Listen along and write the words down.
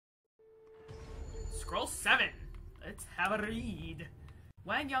Scroll 7. Let's have a read.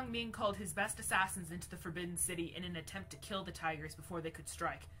 Wang Yongming called his best assassins into the Forbidden City in an attempt to kill the tigers before they could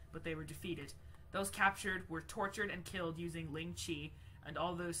strike, but they were defeated. Those captured were tortured and killed using Ling Qi, and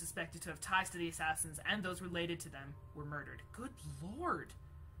all those suspected to have ties to the assassins and those related to them were murdered. Good lord!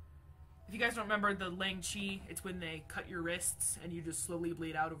 If you guys don't remember the Ling Qi, it's when they cut your wrists and you just slowly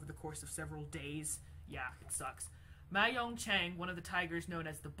bleed out over the course of several days. Yeah, it sucks. Ma Yong Chang, one of the tigers known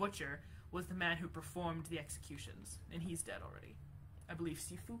as the Butcher, was the man who performed the executions, and he's dead already. I believe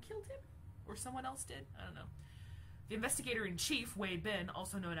Sifu killed him? Or someone else did? I don't know. The investigator-in-chief, Wei Bin,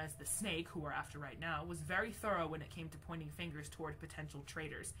 also known as the Snake, who we're after right now, was very thorough when it came to pointing fingers toward potential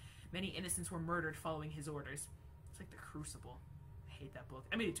traitors. Many innocents were murdered following his orders. It's like The Crucible. I hate that book.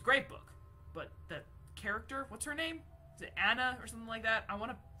 I mean, it's a great book, but the character, what's her name? Is it Anna or something like that? I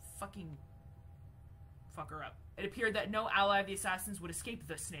want to fucking fuck her up. It appeared that no ally of the assassins would escape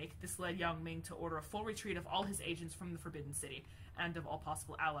the Snake. This led Yang Ming to order a full retreat of all his agents from the Forbidden City, and of all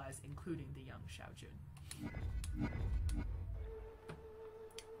possible allies, including the young Xiaojun.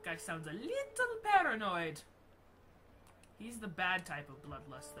 Guy sounds a little paranoid. He's the bad type of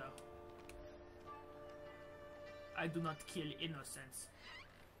bloodlust, though. I do not kill innocents.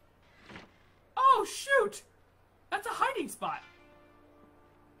 Oh, shoot! That's a hiding spot!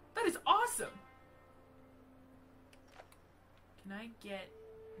 That is awesome! Can I get...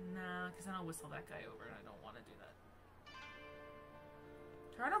 Nah, because then I'll whistle that guy over, and I don't want to do that.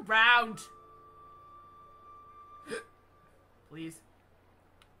 Turn around! Please.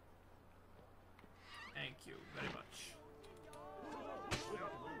 Thank you very much.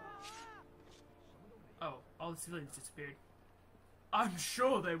 Oh, all the civilians disappeared. I'm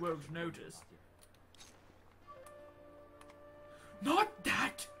sure they won't notice. Not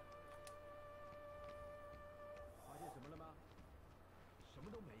that!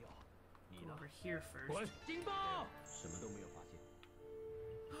 Go over here first.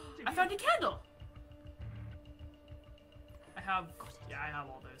 I found a candle! I have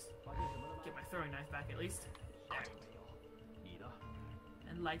all those. Get my throwing knife back at least. There.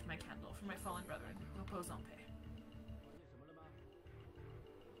 And light my candle for my fallen brethren. Repose en paix.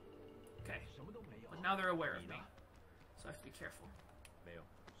 Okay. But now they're aware of me. So I have to be careful.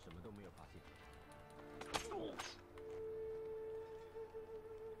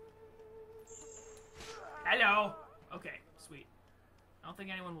 Hello! Okay, sweet. I don't think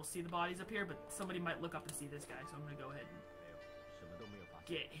anyone will see the bodies up here, but somebody might look up and see this guy, so I'm gonna go ahead and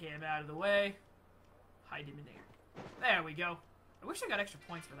get him out of the way. Hide him in there. There we go. I wish I got extra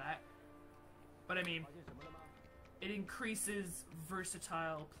points for that. But I mean, it increases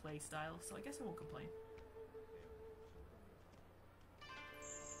versatile playstyle, so I guess I won't complain.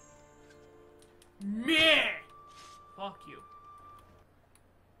 Meh! Fuck you.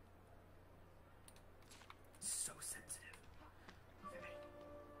 So sensitive. Okay.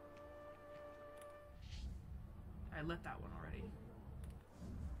 I lit that one already.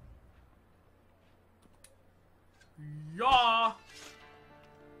 Yeah!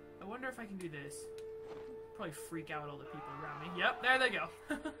 I wonder if I can do this. Probably freak out all the people around me. Yep, there they go.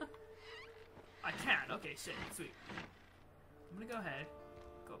 I can. Okay, shit. Sweet. I'm gonna go ahead.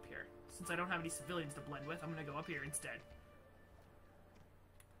 Go up here. Since I don't have any civilians to blend with, I'm gonna go up here instead.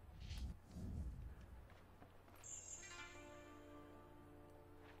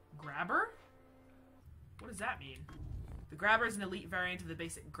 Grabber? What does that mean? The Grabber is an elite variant of the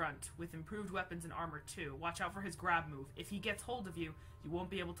basic Grunt, with improved weapons and armor too. Watch out for his grab move. If he gets hold of you, you won't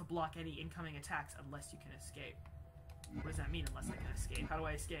be able to block any incoming attacks unless you can escape. What does that mean, unless I can escape? How do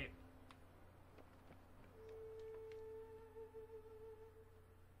I escape?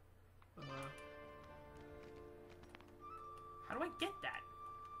 How do I get that?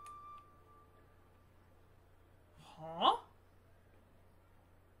 Huh?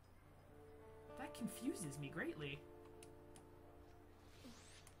 That confuses me greatly.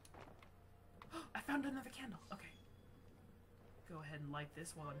 I found another candle. Okay. Go ahead and light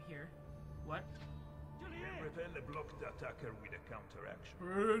this while I'm here. What? Repel a blocked attacker with a counteraction.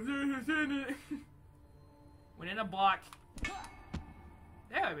 When in a block.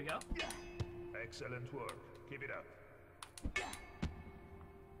 There we go. Excellent work. Keep it up.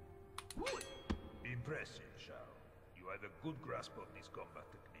 Impressive, Shao. You have a good grasp of this combat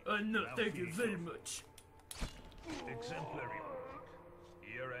technique. No, Now thank you finish very off. much. Exemplary work.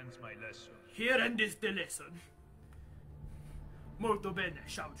 Here ends my lesson. Here ends the lesson. Molto bene,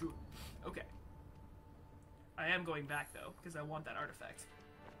 Xiaojun. Okay. I am going back though, because I want that artifact.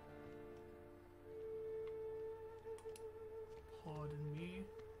 Pardon me.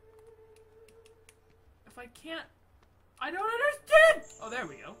 If I can't... I don't understand! Oh, there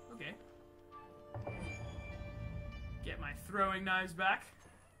we go. Okay. Get my throwing knives back.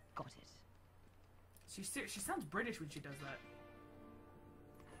 Got it. She sounds British when she does that.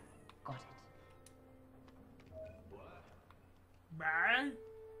 Got it. Man?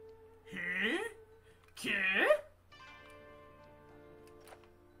 Huh? Okay?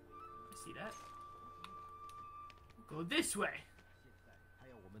 See that? Go this way. 他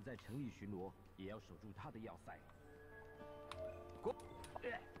要我们在城里巡逻，也要守住他的要塞。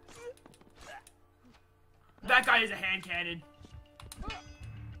 That guy is a hand cannon.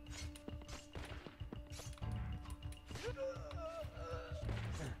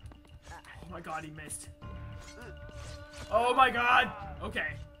 Oh my god, he missed. Oh my god!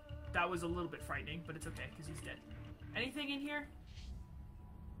 Okay. That was a little bit frightening, but it's okay, because he's dead. Anything in here?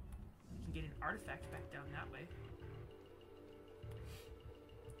 We can get an artifact back down that way.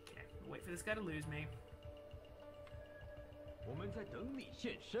 Okay, wait for this guy to lose me. 我们在等你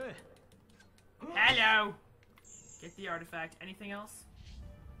现身。 Hello! Get the artifact. Anything else?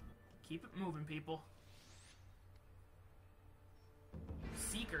 Keep it moving, people.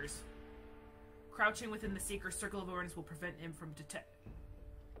 Seekers. Crouching within the Seeker's circle of awareness will prevent him from detect.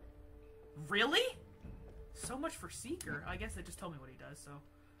 Really? So much for Seeker. I guess it just told me what he does, so.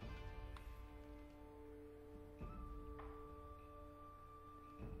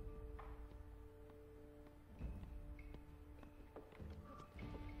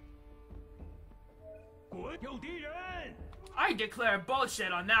 I declare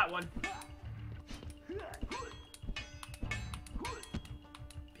bullshit on that one.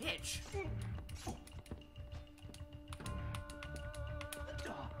 Bitch.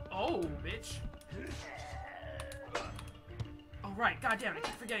 Oh, bitch. Oh, right. God damn it. I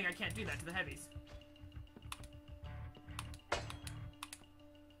keep forgetting I can't do that to the heavies.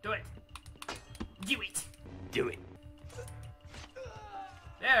 Do it. Do it. Do it.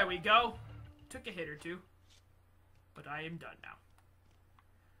 There we go. Took a hit or two. But I am done now.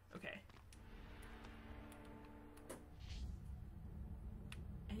 Okay.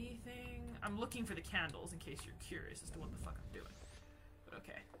 Anything? I'm looking for the candles in case you're curious as to what the fuck I'm doing. But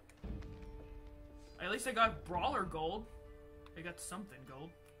okay. At least I got brawler gold. I got something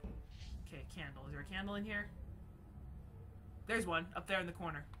gold. Okay, candle. Is there a candle in here? There's one up there in the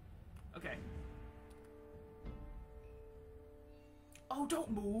corner. Okay. Oh,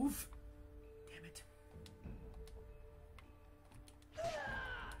 don't move. Damn it.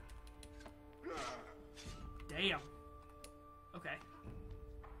 Damn. Okay.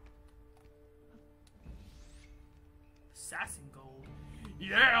 Assassin gold.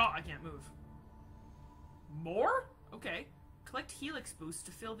 Yeah! I can't move. More? Okay. Collect Helix boost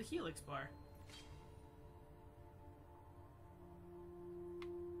to fill the Helix bar.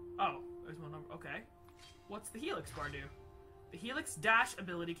 Oh, there's one number. Okay. What's the Helix bar do? The Helix dash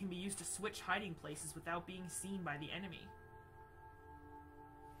ability can be used to switch hiding places without being seen by the enemy.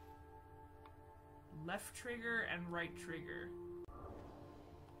 Left trigger and right trigger.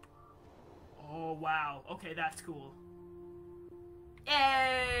 Oh, wow. Okay, that's cool.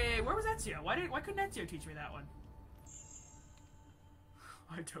 Hey! Where was Ezio? Why couldn't Ezio teach me that one?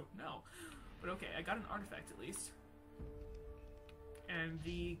 I don't know. But okay, I got an artifact at least. And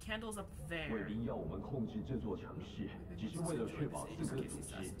the candle's up there. 卫兵要我们控制这座城市，只是为了确保刺客组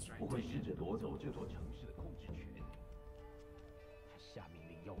织不会试着夺走这座城市的控制权。他下命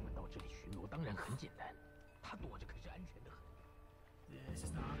令要我们到这里巡逻，当然很简单。他躲着可是安全的很。This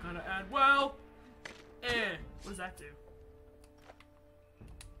is not gonna end well. What does that do?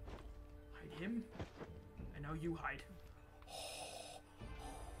 Hide him. And now you hide.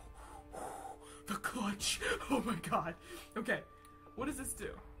 The clutch. Oh my god. Okay. What does this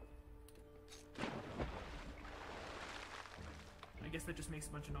do? I guess that just makes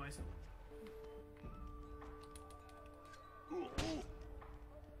a bunch of noise.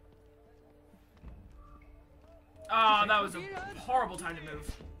 Oh, that was a horrible time to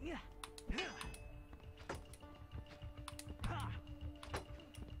move.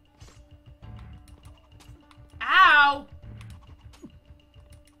 Ow!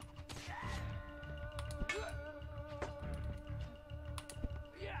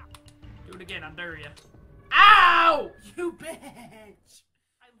 Do it again, I'll dare ya. Ow! You bitch!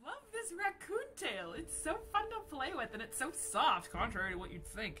 I love this raccoon tail. It's so fun to play with, and it's so soft, contrary to what you'd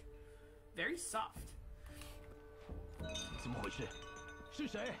think. Very soft. 怎么回事？是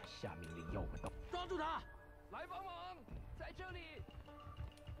谁？下命令要我们到，抓住他！来帮忙，在这里。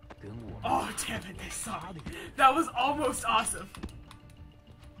跟我。Oh damn it! They saw me. That was almost awesome.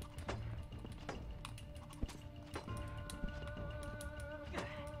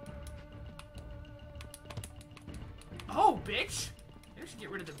 Oh, bitch! Maybe I should get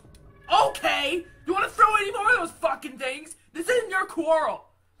rid of them. Okay! You wanna throw any more of those fucking things? This isn't your quarrel!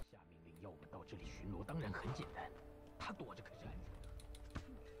 下命令要我到这里巡逻，当然很简单。他躲着可是安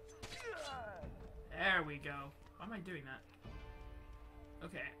全。There we go. Why am I doing that?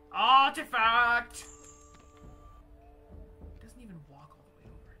 Okay. Artifact! It doesn't even walk all the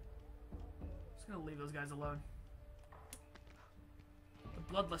way over. I'm just gonna leave those guys alone. The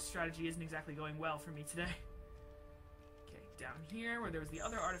bloodlust strategy isn't exactly going well for me today. Okay, down here where there was the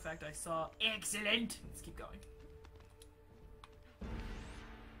other artifact I saw. Excellent! Let's keep going.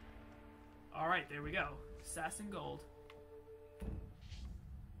 Alright, there we go. Assassin Gold.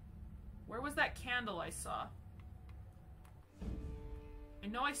 Where was that candle I saw? I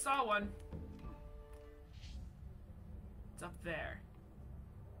know I saw one. It's up there.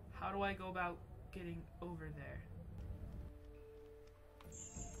 How do I go about getting over there?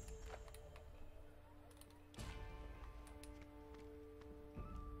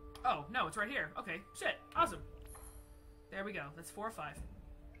 Oh, no, it's right here. Okay, shit. Awesome. There we go. That's 4 or 5.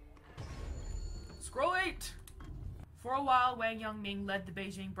 Scroll 8! For a while, Wang Yongming led the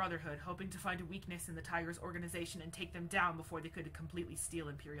Beijing Brotherhood, hoping to find a weakness in the Tigers' organization and take them down before they could completely steal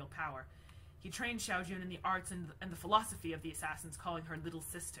imperial power. He trained Xiaojun in the arts and the philosophy of the assassins, calling her little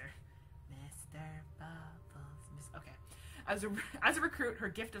sister. Mr. Bubbles. Okay. As a recruit, her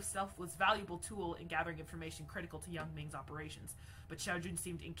gift of stealth was a valuable tool in gathering information critical to Yongming's operations, but Xiaojun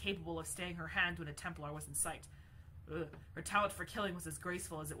seemed incapable of staying her hand when a Templar was in sight. Her talent for killing was as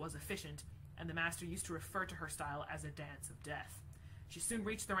graceful as it was efficient, and the master used to refer to her style as a dance of death. She soon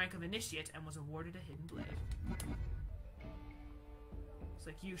reached the rank of initiate and was awarded a hidden blade. Looks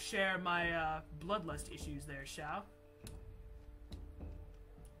like you share my bloodlust issues there, Xiao.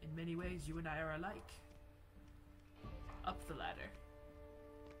 In many ways, you and I are alike. Up the ladder.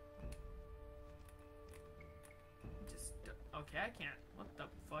 Just okay, I can't. What the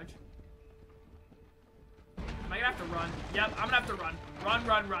fudge? Am I gonna have to run? Yep, I'm gonna have to run. Run,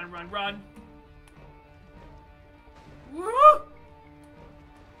 run, run, run, run. Woo!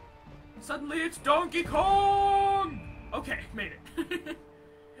 Suddenly it's Donkey Kong! Okay, made it.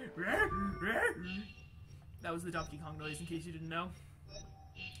 That was the Donkey Kong noise, in case you didn't know.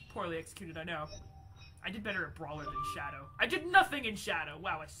 Poorly executed, I know. I did better at Brawler than Shadow. I did nothing in Shadow!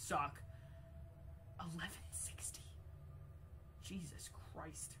 Wow, I suck. 1160. Jesus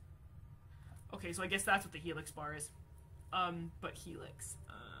Christ. Okay, so I guess that's what the Helix bar is. But Helix.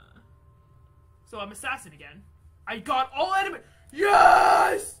 So I'm Assassin again. I got all enemy.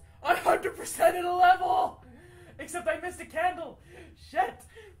 Yes! 100% in a level! Except I missed a candle. Shit.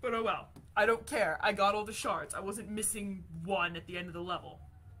 But oh well. I don't care. I got all the shards. I wasn't missing one at the end of the level.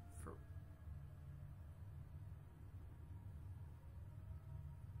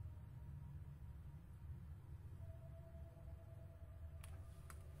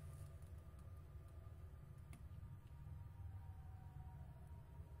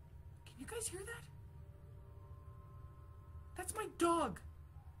 Can you guys hear that? That's my dog!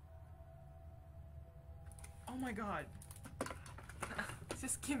 Oh my god.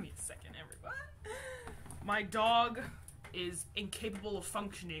 Just give me a second, everyone. My dog is incapable of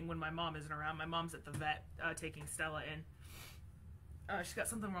functioning when my mom isn't around. My mom's at the vet, taking Stella in. She's got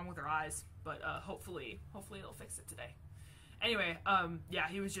something wrong with her eyes, but hopefully it'll fix it today. Anyway, yeah,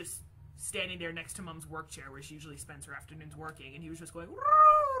 he was just standing there next to Mom's work chair where she usually spends her afternoons working, and he was just going,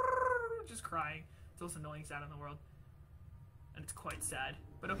 just crying. It's the most annoying sound in the world. And it's quite sad.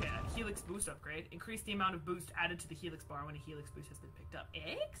 But okay, Helix boost upgrade. Increase the amount of boost added to the Helix bar when a Helix boost has been picked up.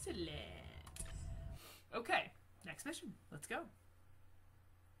 Excellent! Okay, next mission. Let's go.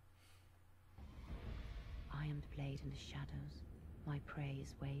 I am the blade in the shadows. My prey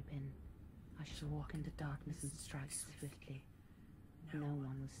is Wei Bin. I shall walk in the darkness and strike swiftly. No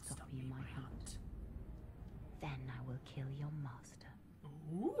one will stop me in my hunt. Then I will kill your master.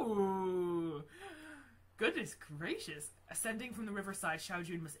 Ooh! Goodness gracious! Ascending from the riverside,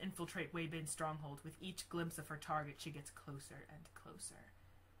 Xiaojun must infiltrate Wei Bin's stronghold. With each glimpse of her target, she gets closer and closer.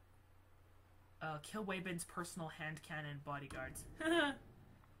 Kill Wei Bin's personal hand cannon bodyguards.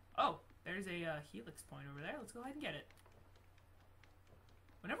 Oh, there's a Helix point over there. Let's go ahead and get it.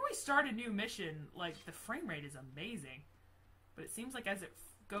 Whenever we start a new mission, like, the frame rate is amazing. But it seems like as it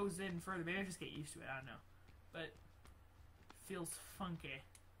goes in further, maybe I just get used to it, I don't know. But it feels funky.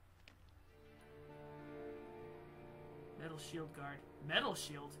 Metal shield guard. Metal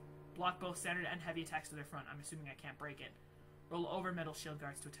shield? Block both standard and heavy attacks to their front. I'm assuming I can't break it. Roll over metal shield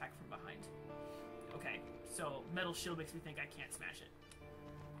guards to attack from behind. Okay, so metal shield makes me think I can't smash it.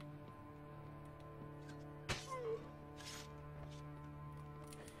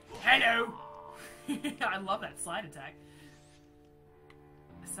 Hello! I love that slide attack.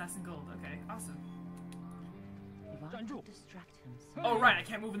 Assassin Gold. Okay, awesome. If I could distract him Oh, right, I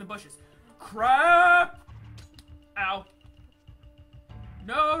can't move in the bushes. Crap! Ow.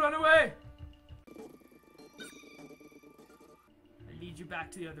 No, run away! I lead you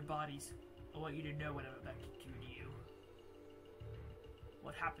back to the other bodies. I want you to know what I'm about to do to you.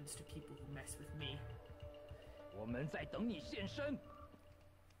 What happens to people who mess with me. 我们在等你现身。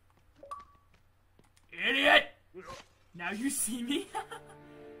 Idiot! Now you see me?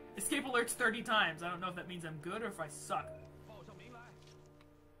 Escape alerts 30 times. I don't know if that means I'm good or if I suck. 报上名来。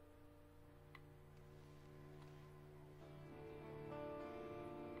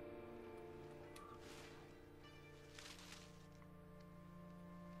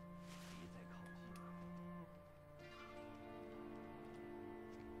别再靠近了。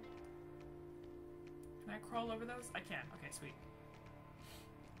 Can I crawl over those? I can. Okay, sweet.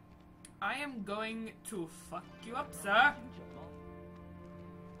 I am going to fuck you up, sir. 警者吗？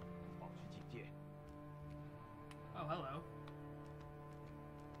保持警戒。 Oh, hello.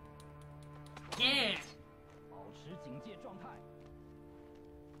 Yeah! 保持警戒状态。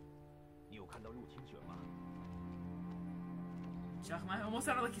你有看到入侵者吗？ Jacquemin? Almost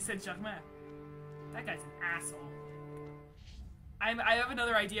sounded like you said Jacquemin. That guy's an asshole. I have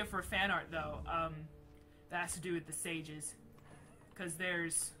another idea for fan art, though, that has to do with the sages. Because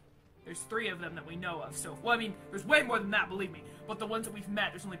there's 3 of them that we know of, so... Well, I mean, there's way more than that, believe me. But the ones that we've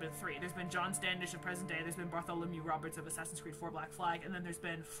met, there's only been 3. There's been John Standish of present day, there's been Bartholomew Roberts of Assassin's Creed 4 Black Flag, and then there's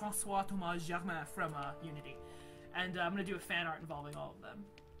been François Thomas Germain from Unity. And I'm gonna do a fan art involving all of them.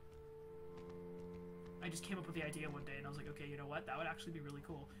 I just came up with the idea one day, and I was like, okay, you know what? That would actually be really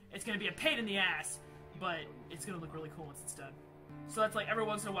cool. It's gonna be a pain in the ass, but it's gonna look really cool once it's done. So that's like, every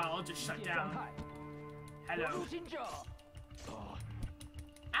once in a while, I'll just shut 警戒状 down. 态。 Hello. 入侵者。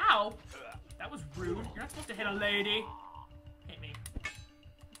 Ow! That was rude. You're not supposed to hit a lady. Hit me.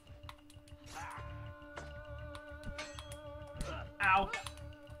 Ow.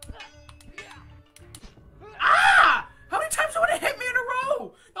 Ah! How many times do you want to hit me in a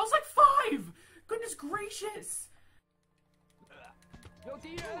row? That was like 5! Goodness gracious. 有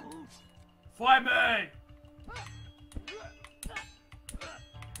敌人。 Fight me!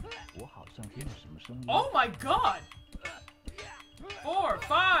 我好像听到什么声音。 Oh my god! 4,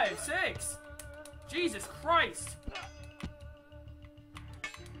 5, 6. Jesus Christ.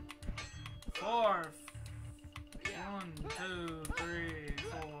 4. 1, 2, 3,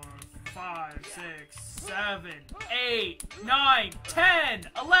 4, 5, 6, 7, 8, 9,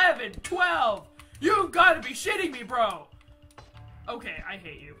 10, 11, 12. You gotta be shitting me, bro. Okay, I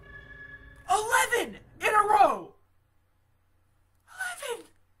hate you. 11 in a row. 11.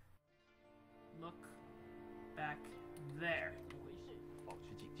 Look back there. 保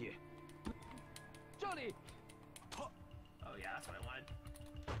持警戒。这里。 Oh yeah, that's what I wanted.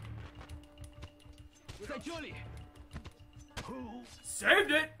 在这里。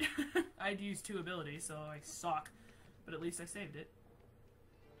 Saved it! I'd used 2 abilities, so I suck. But at least I saved it.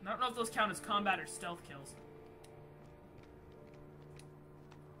 I don't know if those count as combat or stealth kills.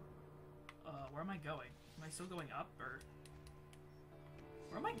 Where am I going? Am I still going up, or...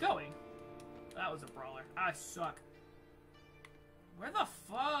 Where am I going? That was a brawler. I suck. Where the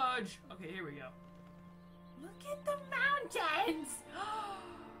fudge? Okay, here we go. Look at the mountains!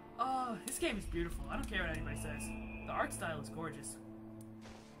 Oh, this game is beautiful. I don't care what anybody says. The art style is gorgeous.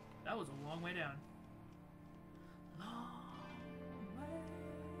 That was a long way down. Long way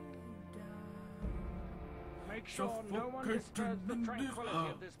down. Make sure no one disturbs the tranquility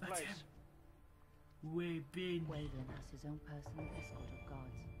of this That's place. him. We've been... Waylon has his own personal escort of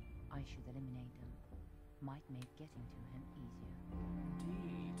guards. I should eliminate them. Might make getting to him easier.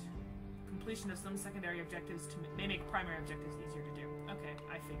 Indeed. Completion of some secondary objectives may make primary objectives easier to do. Okay,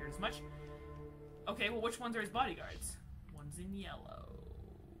 I figured as much. Okay, well, which ones are his bodyguards? One's in yellow,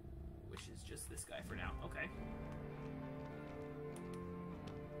 which is just this guy for now. Okay.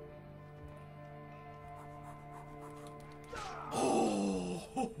 Oh!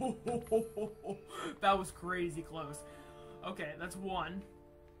 That was crazy close. Okay, that's 1.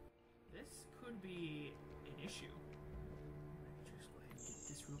 This could be an issue. Just go ahead and get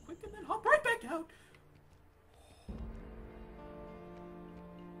this real quick and then hop right back out.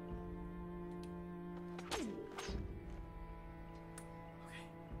 Okay.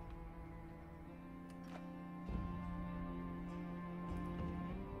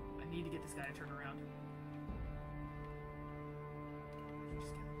 I need to get this guy to turn around.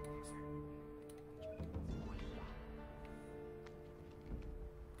 Just get a little closer.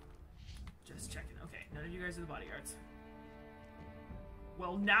 Just checking. Okay, none of you guys are the bodyguards.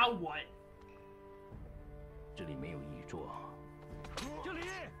 Well, now what? 这里没有衣着。这里，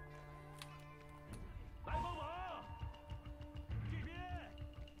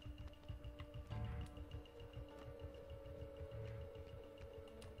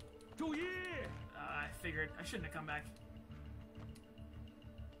 figured. I shouldn't have come back.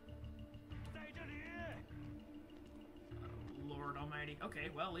 Oh, Lord almighty. Okay,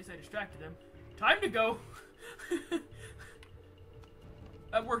 well, at least I distracted them. Time to go!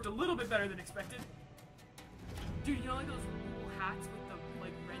 That worked a little bit better than expected. Dude, you know like those hats with